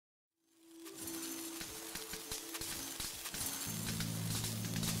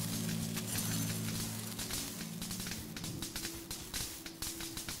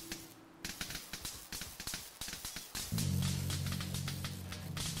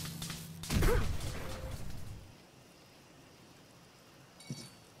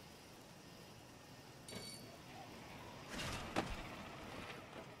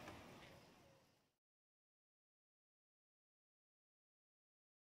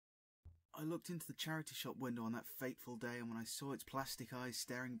I looked into the charity shop window on that fateful day, and when I saw its plastic eyes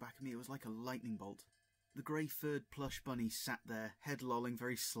staring back at me, it was like a lightning bolt. The grey furred plush bunny sat there, head lolling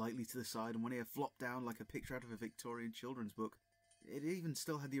very slightly to the side, and one ear flopped down like a picture out of a Victorian children's book. It even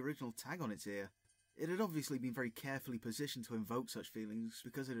still had the original tag on its ear. It had obviously been very carefully positioned to invoke such feelings,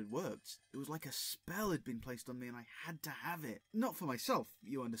 because it had worked. It was like a spell had been placed on me and I had to have it. Not for myself,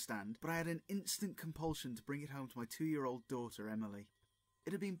 you understand, but I had an instant compulsion to bring it home to my 2-year-old daughter, Emily.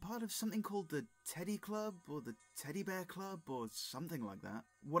 It had been part of something called the Teddy Club, or the Teddy Bear Club, or something like that.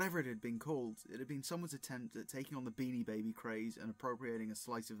 Whatever it had been called, it had been someone's attempt at taking on the Beanie Baby craze and appropriating a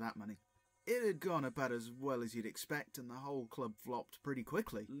slice of that money. It had gone about as well as you'd expect, and the whole club flopped pretty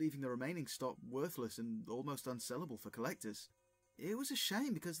quickly, leaving the remaining stock worthless and almost unsellable for collectors. It was a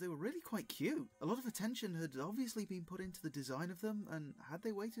shame because they were really quite cute. A lot of attention had obviously been put into the design of them, and had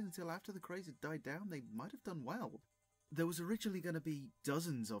they waited until after the craze had died down, they might have done well. There was originally going to be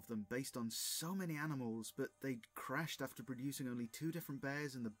dozens of them based on so many animals, but they'd crashed after producing only 2 different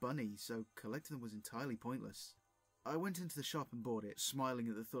bears and the bunny, so collecting them was entirely pointless. I went into the shop and bought it, smiling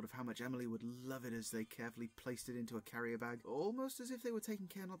at the thought of how much Emily would love it as they carefully placed it into a carrier bag, almost as if they were taking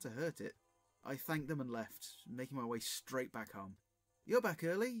care not to hurt it. I thanked them and left, making my way straight back home. "You're back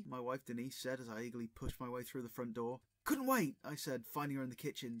early," my wife Denise said as I eagerly pushed my way through the front door. "Couldn't wait," I said, finding her in the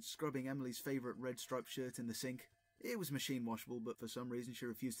kitchen, scrubbing Emily's favourite red striped shirt in the sink. It was machine washable, but for some reason she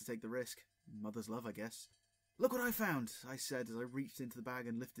refused to take the risk. Mother's love, I guess. "Look what I found," I said as I reached into the bag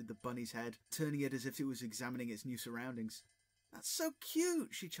and lifted the bunny's head, turning it as if it was examining its new surroundings. "That's so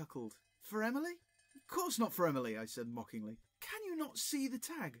cute," she chuckled. "For Emily?" "Of course not for Emily," I said mockingly. "Can you not see the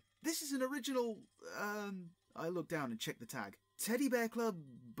tag? This is an original, I looked down and checked the tag. Teddy Bear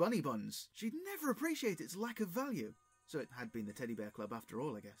Club Bunny Buns. She'd never appreciate its lack of value. So it had been the Teddy Bear Club after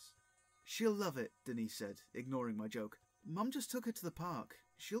all, I guess. "She'll love it," Denise said, ignoring my joke. "Mum just took her to the park.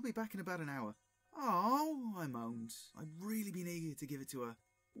 She'll be back in about an hour." "Oh," I moaned. I'd really been eager to give it to her.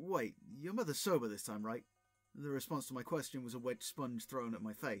 "Wait, your mother's sober this time, right?" The response to my question was a wet sponge thrown at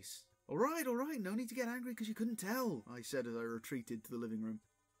my face. All right, no need to get angry because you couldn't tell," I said as I retreated to the living room.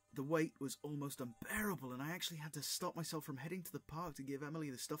 The wait was almost unbearable, and I actually had to stop myself from heading to the park to give Emily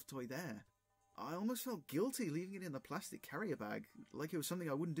the stuffed toy there. I almost felt guilty leaving it in the plastic carrier bag, like it was something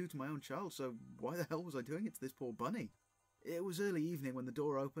I wouldn't do to my own child, so why the hell was I doing it to this poor bunny? It was early evening when the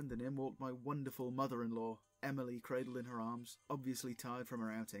door opened and in walked my wonderful mother-in-law, Emily cradled in her arms, obviously tired from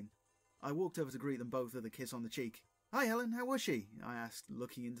her outing. I walked over to greet them both with a kiss on the cheek. "Hi Helen, how was she?" I asked,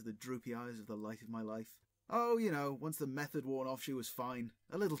 looking into the droopy eyes of the light of my life. "Oh, you know, once the method worn off she was fine.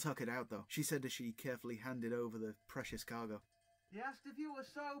 A little tuckered out though," she said as she carefully handed over the precious cargo. "He asked if you were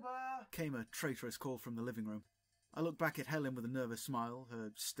sober," came a traitorous call from the living room. I looked back at Helen with a nervous smile,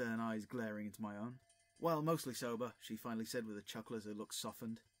 her stern eyes glaring into my own. "Well, mostly sober," she finally said with a chuckle as her look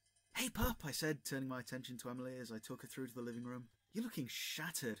softened. "Hey pup," I said, turning my attention to Emily as I took her through to the living room. "You're looking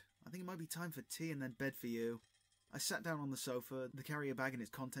shattered. I think it might be time for tea and then bed for you." I sat down on the sofa, the carrier bag and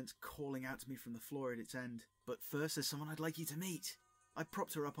its contents calling out to me from the floor at its end. "But first there's someone I'd like you to meet." I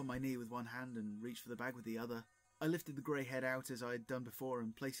propped her up on my knee with one hand and reached for the bag with the other. I lifted the grey head out as I had done before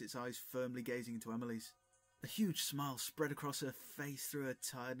and placed its eyes firmly gazing into Emily's. A huge smile spread across her face through her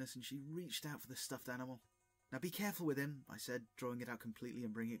tiredness and she reached out for the stuffed animal. "Now be careful with him," I said, drawing it out completely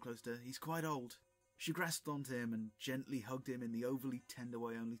and bringing it close to her. "He's quite old." She grasped onto him and gently hugged him in the overly tender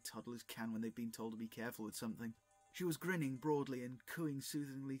way only toddlers can when they've been told to be careful with something. She was grinning broadly and cooing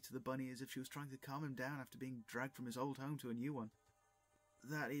soothingly to the bunny as if she was trying to calm him down after being dragged from his old home to a new one.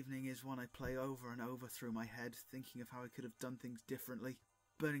 That evening is one I play over and over through my head, thinking of how I could have done things differently.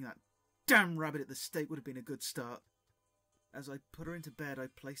 Burning that damn rabbit at the stake would have been a good start. As I put her into bed, I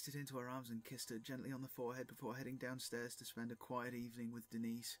placed it into her arms and kissed her gently on the forehead before heading downstairs to spend a quiet evening with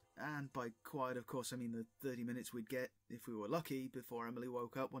Denise. And by quiet, of course, I mean the 30 minutes we'd get, if we were lucky, before Emily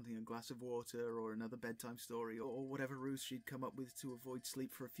woke up wanting a glass of water or another bedtime story or whatever ruse she'd come up with to avoid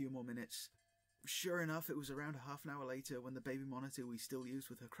sleep for a few more minutes. Sure enough, it was around half an hour later when the baby monitor we still used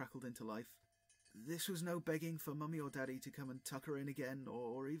with her crackled into life. This was no begging for Mummy or Daddy to come and tuck her in again,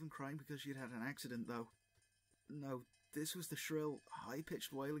 or even crying because she'd had an accident, though. No, this was the shrill,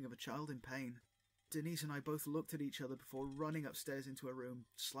 high-pitched wailing of a child in pain. Denise and I both looked at each other before running upstairs into her room,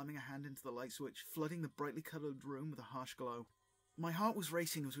 slamming a hand into the light switch, flooding the brightly coloured room with a harsh glow. My heart was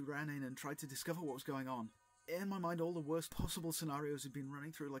racing as we ran in and tried to discover what was going on. In my mind, all the worst possible scenarios had been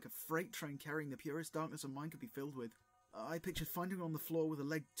running through like a freight train carrying the purest darkness a mind could be filled with. I pictured finding her on the floor with a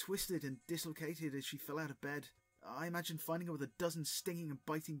leg twisted and dislocated as she fell out of bed. I imagined finding her with a dozen stinging and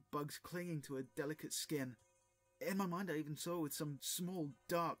biting bugs clinging to her delicate skin. In my mind, I even saw her with some small,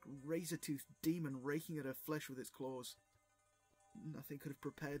 dark, razor-toothed demon raking at her flesh with its claws. Nothing could have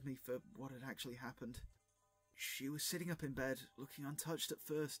prepared me for what had actually happened. She was sitting up in bed, looking untouched at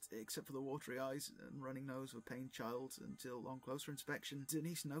first, except for the watery eyes and running nose of a pained child, until, on closer inspection,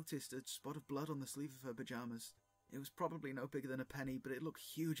 Denise noticed a spot of blood on the sleeve of her pyjamas. It was probably no bigger than a penny, but it looked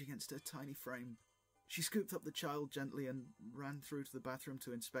huge against her tiny frame. She scooped up the child gently and ran through to the bathroom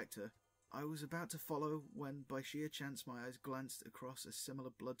to inspect her. I was about to follow when, by sheer chance, my eyes glanced across a similar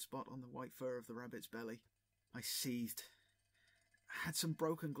blood spot on the white fur of the rabbit's belly. I seethed. Had some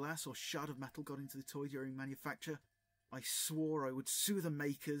broken glass or shard of metal got into the toy during manufacture? I swore I would sue the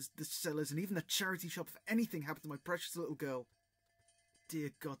makers, the sellers, and even the charity shop if anything happened to my precious little girl.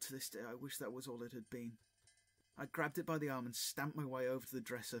 Dear God, to this day I wish that was all it had been. I grabbed it by the arm and stamped my way over to the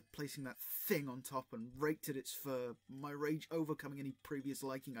dresser, placing that thing on top and raked at its fur, my rage overcoming any previous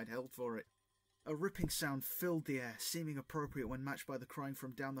liking I'd held for it. A ripping sound filled the air, seeming appropriate when matched by the crying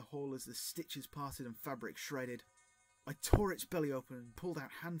from down the hall as the stitches parted and fabric shredded. I tore its belly open and pulled out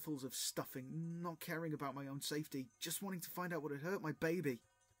handfuls of stuffing, not caring about my own safety, just wanting to find out what had hurt my baby.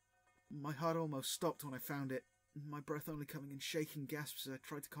 My heart almost stopped when I found it, my breath only coming in shaking gasps as I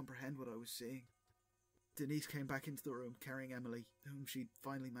tried to comprehend what I was seeing. Denise came back into the room carrying Emily, whom she'd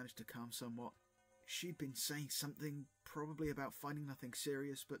finally managed to calm somewhat. She'd been saying something, probably about finding nothing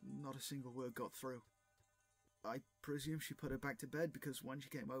serious, but not a single word got through. I presume she put her back to bed because when she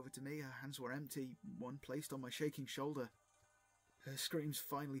came over to me, her hands were empty, one placed on my shaking shoulder. Her screams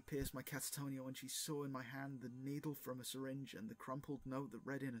finally pierced my catatonia when she saw in my hand the needle from a syringe and the crumpled note that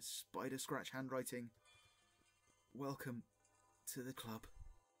read in a spider-scratch handwriting, "Welcome to the club."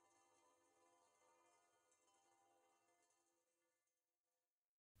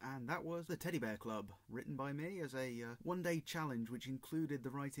 And that was The Teddy Bear Club, written by me as a one-day challenge which included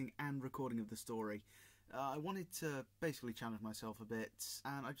the writing and recording of the story. I wanted to basically challenge myself a bit,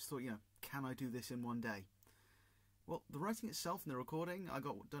 and I just thought, can I do this in one day? Well, the writing itself and the recording I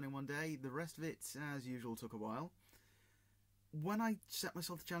got done in one day. The rest of it, as usual, took a while. When I set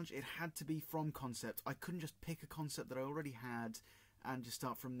myself the challenge, it had to be from concept. I couldn't just pick a concept that I already had and just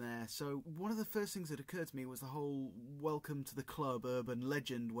start from there. So one of the first things that occurred to me was the whole welcome to the club urban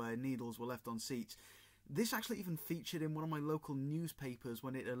legend where needles were left on seats. This actually even featured in one of my local newspapers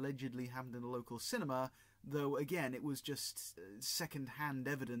when it allegedly happened in a local cinema, though again it was just second-hand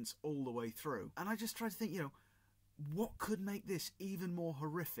evidence all the way through. And I just tried to think, what could make this even more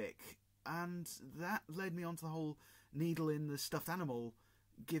horrific? And that led me onto the whole needle in the stuffed animal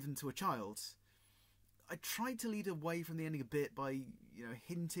given to a child. I tried to lead away from the ending a bit by,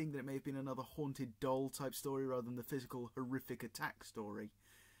 hinting that it may have been another haunted doll type story rather than the physical horrific attack story.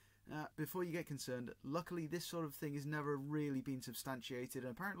 Before you get concerned, luckily this sort of thing has never really been substantiated,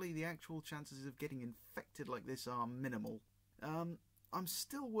 and apparently the actual chances of getting infected like this are minimal. I'm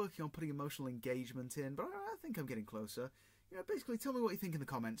still working on putting emotional engagement in, but I think I'm getting closer. Basically tell me what you think in the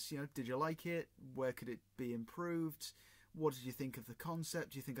comments. Did you like it? Where could it be improved? What did you think of the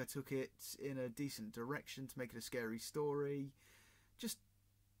concept? Do you think I took it in a decent direction to make it a scary story? Just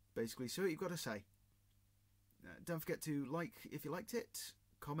basically see what you've got to say. Don't forget to like if you liked it,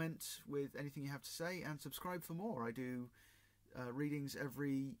 comment with anything you have to say, and subscribe for more. I do readings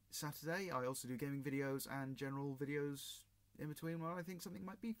every Saturday. I also do gaming videos and general videos in between where I think something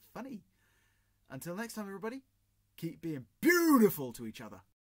might be funny. Until next time, everybody, keep being beautiful to each other.